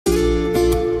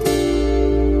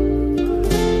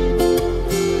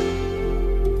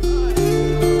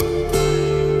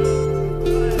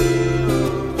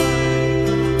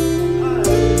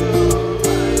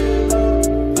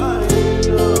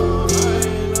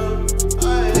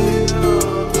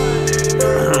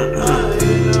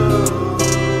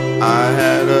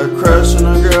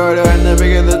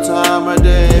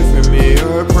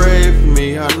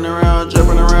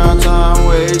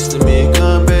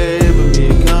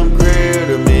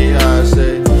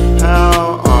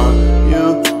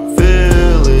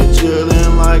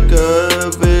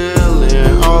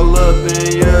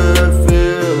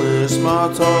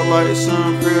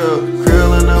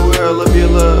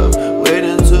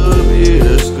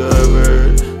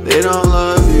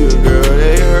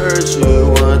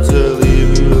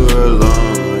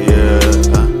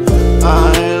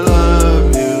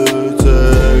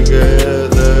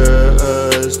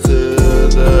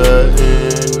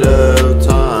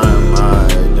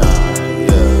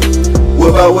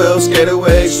Hot wheels, skate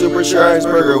away, supercharged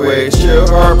burger way, chill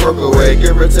hard, broke away,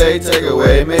 give or take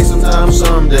away, make some time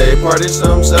someday, party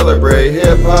some, celebrate,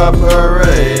 hip hop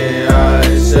hooray. I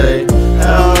say,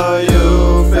 how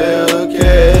you feel,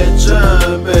 catch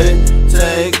up, babe,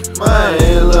 take my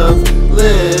love,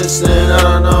 listen, I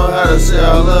don't know how to say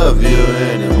I love you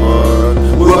anymore.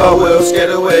 Hot wheels,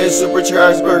 skate away,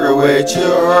 supercharged burger way,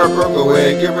 chill hard, broke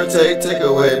away, give or take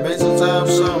away, make some time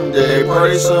someday,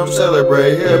 party some,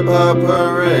 celebrate, hip hop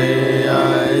hooray.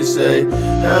 I say,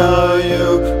 how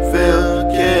you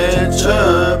feel, catch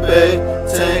up, babe,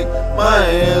 take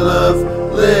my love,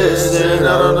 listen,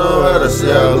 I don't know how to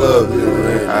say I love you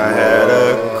anymore. I had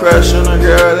a crush on a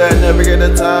girl that never get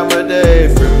the time of day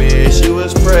for me. She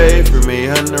was prey for me,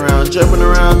 hunting around, jumping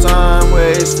around, time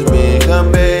wasting me.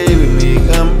 Come babe,